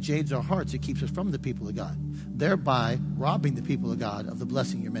 And when it jades our hearts, it keeps us from the people of God, thereby robbing the people of God of the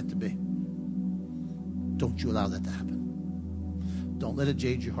blessing you're meant to be. Don't you allow that to happen. Don't let it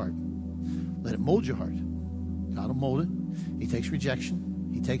jade your heart. Let it mold your heart. God will mold it. He takes rejection.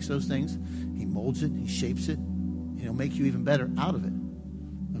 He takes those things. He molds it. He shapes it. And he'll make you even better out of it.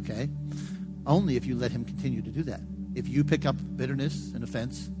 Okay? Only if you let him continue to do that. If you pick up bitterness and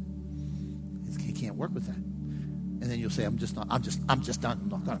offense, he can't work with that. And then you'll say, I'm just done. I'm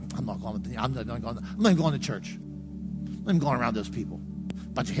not going to church. I'm going around those people.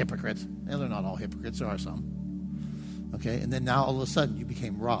 Bunch of hypocrites. And they're not all hypocrites. There are some. Okay? And then now all of a sudden you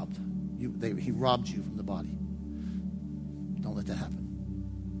became robbed. He robbed you from the body. Don't let that happen.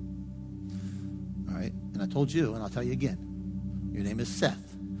 All right? And I told you, and I'll tell you again. Your name is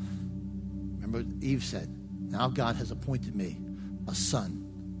Seth. Remember Eve said, now God has appointed me a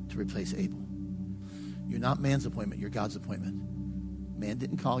son to replace Abel. You're not man's appointment, you're God's appointment. Man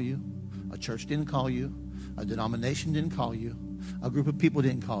didn't call you. A church didn't call you. A denomination didn't call you. A group of people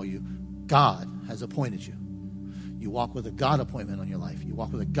didn't call you. God has appointed you. You walk with a God appointment on your life. You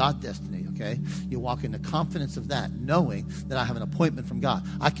walk with a God destiny, okay? You walk in the confidence of that, knowing that I have an appointment from God.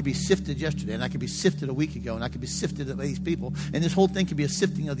 I could be sifted yesterday, and I could be sifted a week ago, and I could be sifted by these people, and this whole thing could be a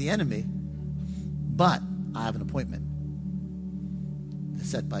sifting of the enemy, but I have an appointment that's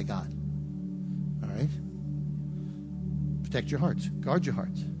set by God. All right? Protect your hearts. Guard your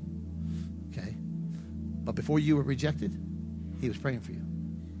hearts. Okay? But before you were rejected, he was praying for you.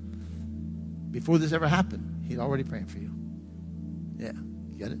 Before this ever happened, he's already praying for you. Yeah,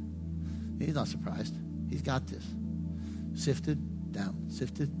 you get it? He's not surprised. He's got this. Sifted, down.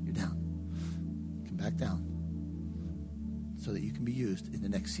 Sifted, you're down. Come back down so that you can be used in the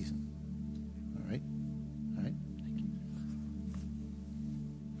next season. All right? All right? Thank you.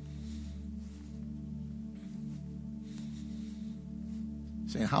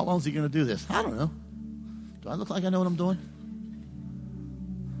 Saying, how long is he going to do this? I don't know. Do I look like I know what I'm doing?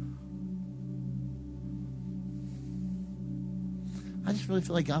 I just really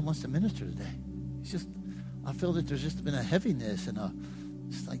feel like God wants to minister today. It's just, I feel that there's just been a heaviness and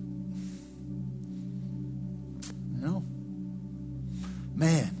it's like, you know,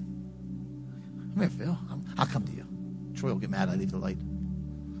 man. Come here, Phil. I'll come to you. Troy will get mad. I leave the light.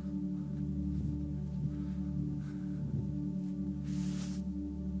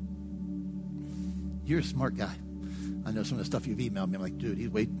 You're a smart guy. I know some of the stuff you've emailed me. I'm like, dude, he's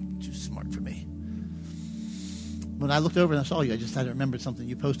way too smart for me. When I looked over and I saw you, I just had to remember something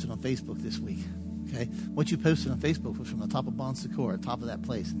you posted on Facebook this week. Okay? What you posted on Facebook was from the top of Bon Secours, top of that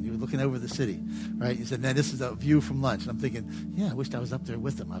place, and you were looking over the city, right? You said, man, this is a view from lunch. And I'm thinking, yeah, I wished I was up there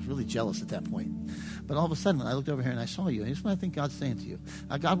with them. I was really jealous at that point. But all of a sudden, I looked over here and I saw you, and here's what I think God's saying to you.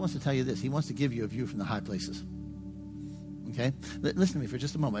 God wants to tell you this. He wants to give you a view from the high places. Okay? Listen to me for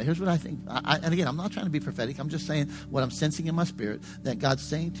just a moment. Here's what I think. And again, I'm not trying to be prophetic. I'm just saying what I'm sensing in my spirit that God's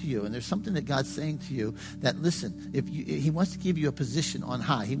saying to you. And there's something that God's saying to you that, listen, he wants to give you a position on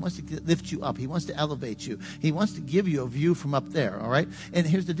high. He wants to lift you up. He wants to elevate you. He wants to give you a view from up there, all right? And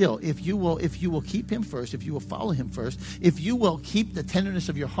here's the deal. If you will keep him first, if you will follow him first, if you will keep the tenderness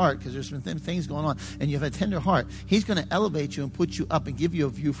of your heart, because there's some things going on, and you have a tender heart, he's going to elevate you and put you up and give you a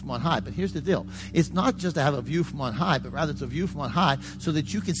view from on high. But here's the deal. It's not just to have a view from on high, but rather it's a view from on high so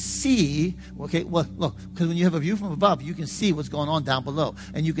that you can see, okay, well, look, because when you have a view from above, you can see what's going on down below,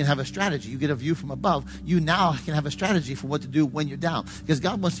 and you can have a strategy. You get a view from above, you now can have a strategy for what to do when you're down, because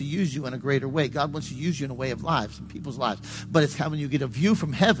God wants to use you in a greater way. God wants to use you in a way of lives, in people's lives, but it's how when you get a view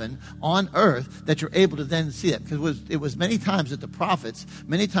from heaven on earth that you're able to then see it, because it was many times that the prophets,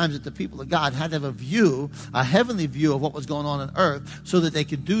 many times that the people of God had to have a view, a heavenly view of what was going on earth so that they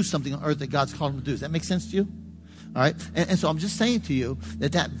could do something on earth that God's called them to do. Does that make sense to you? All right? And so I'm just saying to you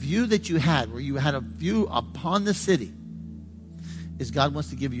that view that you had, where you had a view upon the city, is God wants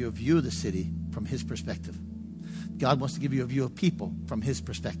to give you a view of the city from his perspective. God wants to give you a view of people from his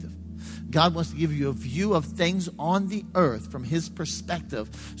perspective. God wants to give you a view of things on the earth from his perspective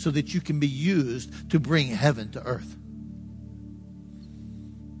so that you can be used to bring heaven to earth.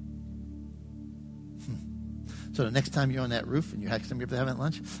 So the next time you're on that roof and you're having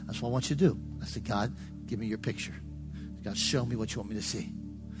lunch, that's what I want you to do. I said, God, give me your picture. God, show me what you want me to see.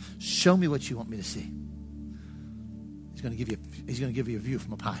 Show me what you want me to see. He's going to give you a view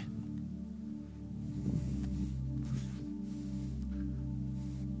from up high.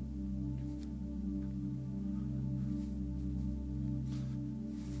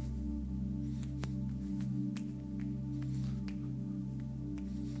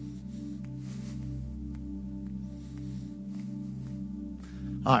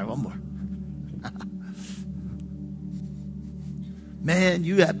 All right, one more. Man,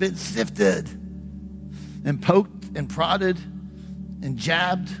 you have been sifted and poked and prodded and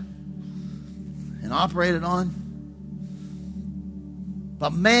jabbed and operated on.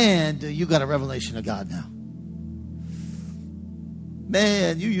 But man, do you got a revelation of God now.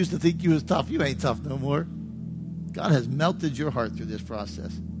 Man, you used to think you was tough. You ain't tough no more. God has melted your heart through this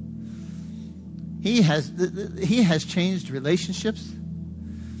process. He has changed relationships.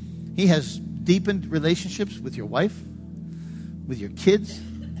 He has deepened relationships with your wife, with your kids,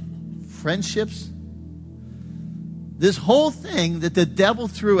 friendships. This whole thing that the devil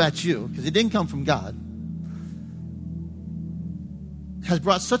threw at you, because it didn't come from God, has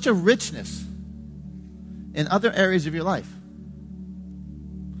brought such a richness in other areas of your life.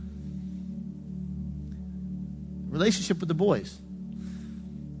 Relationship with the boys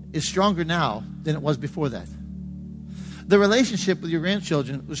is stronger now than it was before that. The relationship with your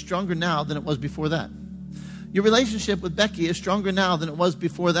grandchildren was stronger now than it was before that. Your relationship with Becky is stronger now than it was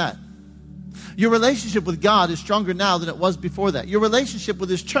before that. Your relationship with God is stronger now than it was before that. Your relationship with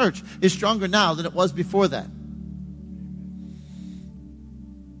His church is stronger now than it was before that.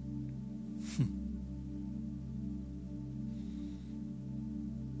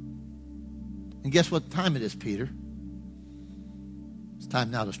 And guess what time it is, Peter? It's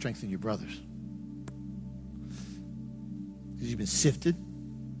time now to strengthen your brothers. Because you've been sifted,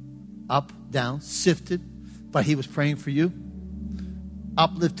 up, down, sifted, but He was praying for you,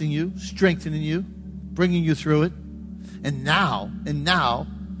 uplifting you, strengthening you, bringing you through it. And now,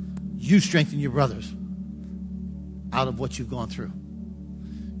 you strengthen your brothers out of what you've gone through.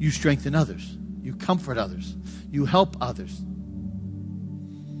 You strengthen others. You comfort others. You help others.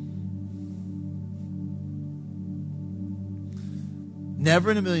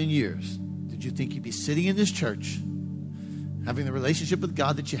 Never in a million years did you think you'd be sitting in this church, having the relationship with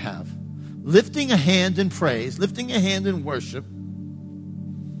God that you have, lifting a hand in praise, lifting a hand in worship,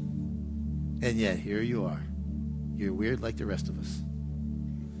 and yet here you are. You're weird like the rest of us.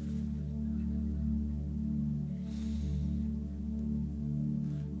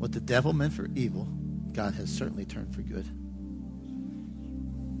 What the devil meant for evil, God has certainly turned for good.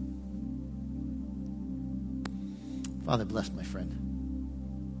 Father, bless my friend.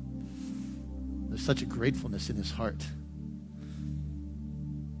 There's such a gratefulness in his heart.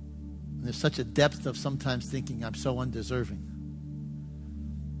 And there's such a depth of sometimes thinking, I'm so undeserving.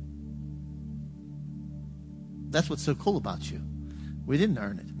 That's what's so cool about you. We didn't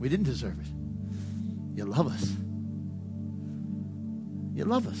earn it. We didn't deserve it. You love us. You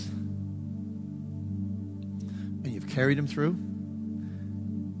love us. And you've carried him through.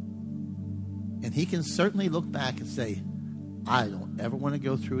 And he can certainly look back and say, I don't ever want to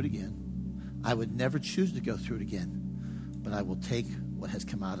go through it again. I would never choose to go through it again. But I will take what has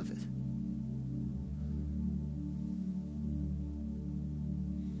come out of it.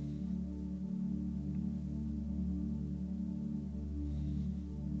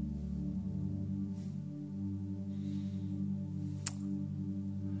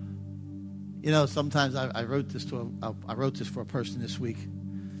 You know, sometimes I wrote this for a person this week.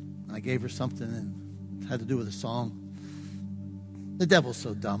 And I gave her something and it had to do with a song. The devil's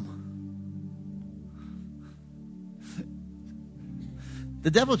so dumb. The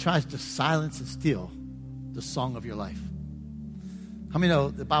devil tries to silence and steal the song of your life. How many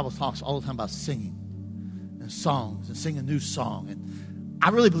know the Bible talks all the time about singing and songs and sing a new song? And I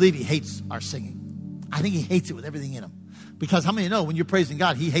really believe he hates our singing. I think he hates it with everything in him. Because how many know when you're praising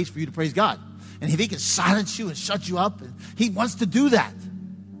God, he hates for you to praise God. And if he can silence you and shut you up, and he wants to do that.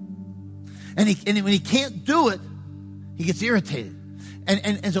 And when he can't do it, he gets irritated.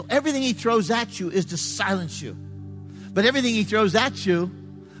 And so everything he throws at you is to silence you. But everything he throws at you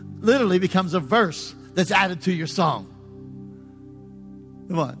literally becomes a verse that's added to your song.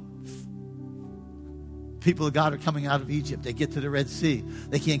 Come on. People of God are coming out of Egypt. They get to the Red Sea.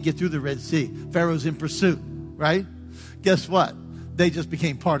 They can't get through the Red Sea. Pharaoh's in pursuit, right? Guess what? They just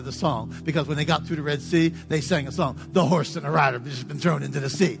became part of the song because when they got through the Red Sea, they sang a song. The horse and the rider have just been thrown into the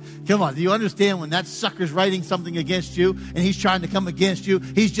sea. Come on, do you understand when that sucker's writing something against you and he's trying to come against you,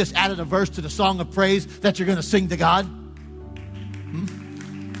 he's just added a verse to the song of praise that you're going to sing to God?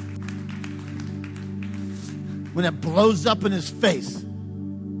 When it blows up in his face,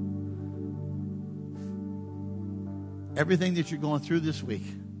 everything that you're going through this week,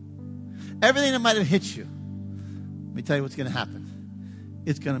 everything that might have hit you, let me tell you what's going to happen.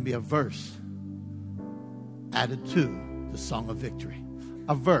 It's going to be a verse added to the song of victory.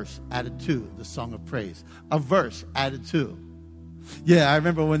 A verse added to the song of praise. A verse added to. Yeah, I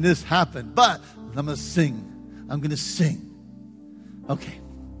remember when this happened, but I'm going to sing. I'm going to sing. Okay.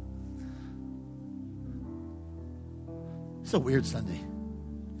 It's a weird Sunday.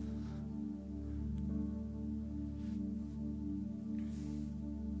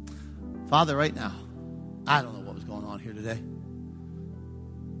 Father, right now, I don't know what was going on here today.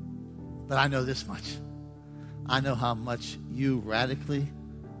 But I know this much. I know how much you radically,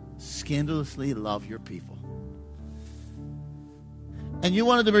 scandalously love your people. And you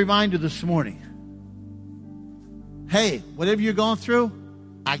wanted to remind you this morning, hey, whatever you're going through,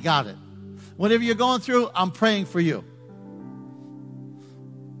 I got it. Whatever you're going through, I'm praying for you.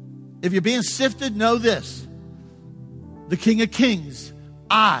 If you're being sifted, know this. The King of Kings,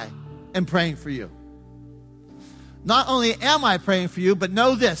 I am praying for you. Not only am I praying for you, but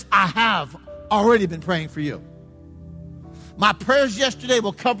know this, I have already been praying for you. My prayers yesterday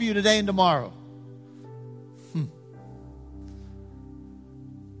will cover you today and tomorrow.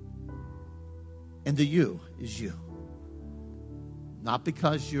 And the you is you. Not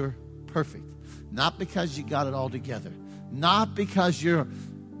because you're perfect. Not because you got it all together. Not because you're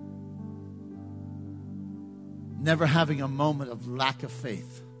never having a moment of lack of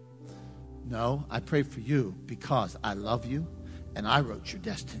faith. No, I pray for you because I love you and I wrote your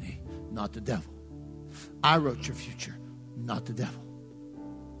destiny, not the devil. I wrote your future, not the devil.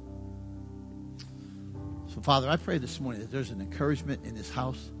 So, Father, I pray this morning that there's an encouragement in this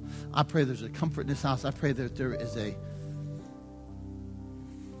house. I pray there's a comfort in this house. I pray that there is a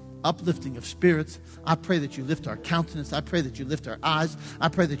uplifting of spirits. I pray that you lift our countenance. I pray that you lift our eyes. I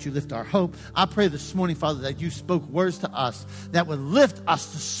pray that you lift our hope. I pray this morning, Father, that you spoke words to us that would lift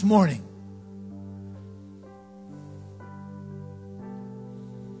us this morning.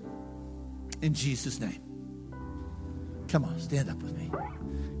 In Jesus' name. Come on, stand up with me.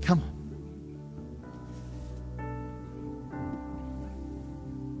 Come on.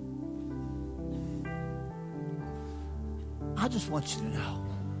 I just want you to know.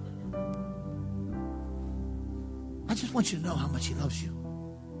 I just want you to know how much he loves you.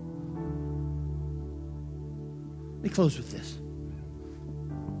 Let me close with this.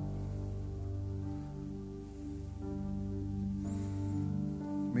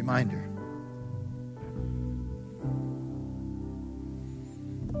 Reminder.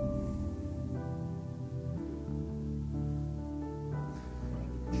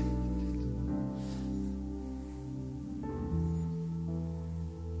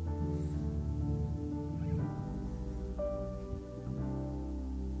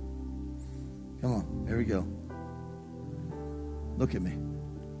 Come on, there we go. Look at me.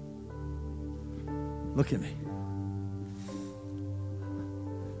 Look at me.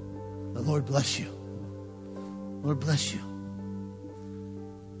 The Lord bless you. Lord bless you.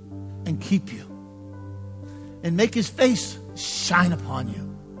 And keep you. And make his face shine upon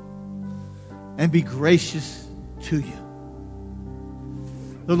you. And be gracious to you.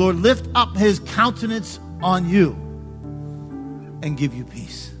 The Lord lift up his countenance on you. And give you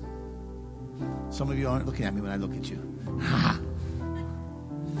peace. Some of you aren't looking at me when I look at you. I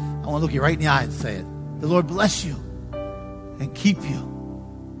want to look you right in the eye and say it. The Lord bless you and keep you.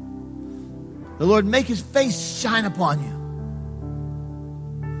 The Lord make his face shine upon you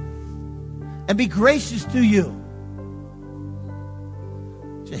and be gracious to you.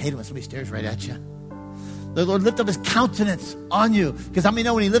 You hate it when somebody stares right at you. The Lord lift up his countenance on you. Because how many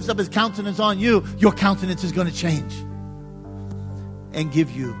know when he lifts up his countenance on you, your countenance is going to change. And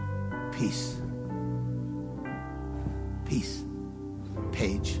give you peace. Peace.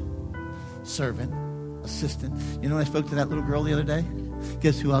 Page. Servant. Assistant. You know when I spoke to that little girl the other day?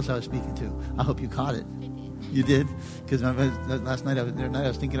 Guess who else I was speaking to? I hope you caught it. You did? Because last night I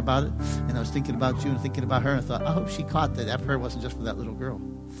was thinking about it. And I was thinking about you and thinking about her. And I thought, I hope she caught that. That prayer wasn't just for that little girl.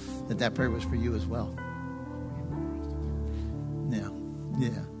 That prayer was for you as well. Yeah.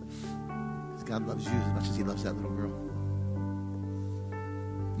 Yeah. Because God loves you as much as he loves that little girl.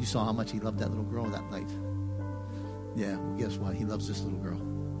 You saw how much he loved that little girl that night. Yeah, well, guess what? He loves this little girl.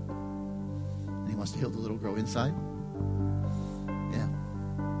 And he wants to heal the little girl inside. Yeah.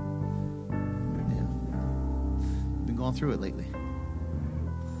 Yeah. You've been going through it lately.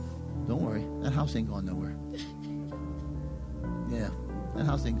 Don't worry. That house ain't going nowhere. Yeah. That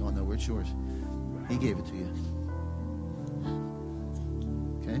house ain't going nowhere. It's yours. He gave it to you.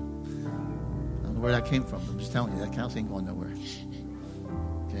 Okay? I don't know where that came from. I'm just telling you, that house ain't going nowhere.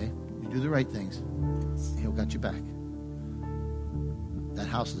 Okay? You do the right things. He'll got you back. That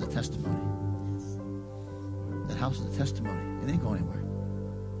house is a testimony. That house is a testimony. It ain't going anywhere.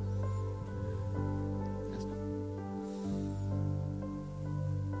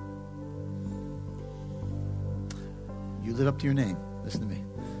 You live up to your name. Listen to me.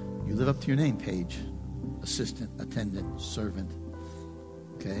 You live up to your name, page, assistant, attendant, servant.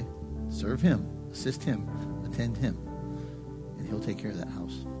 Okay? Serve him. Assist him. Attend him. He'll take care of that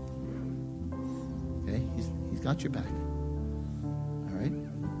house. Okay? He's got your back. All right?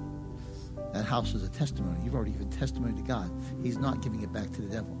 That house is a testimony. You've already given testimony to God. He's not giving it back to the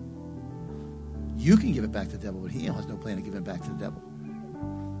devil. You can give it back to the devil, but he has no plan to give it back to the devil.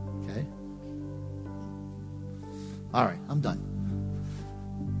 Okay? All right, I'm done.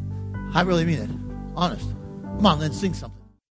 I really mean it. Honest. Come on, let's sing something.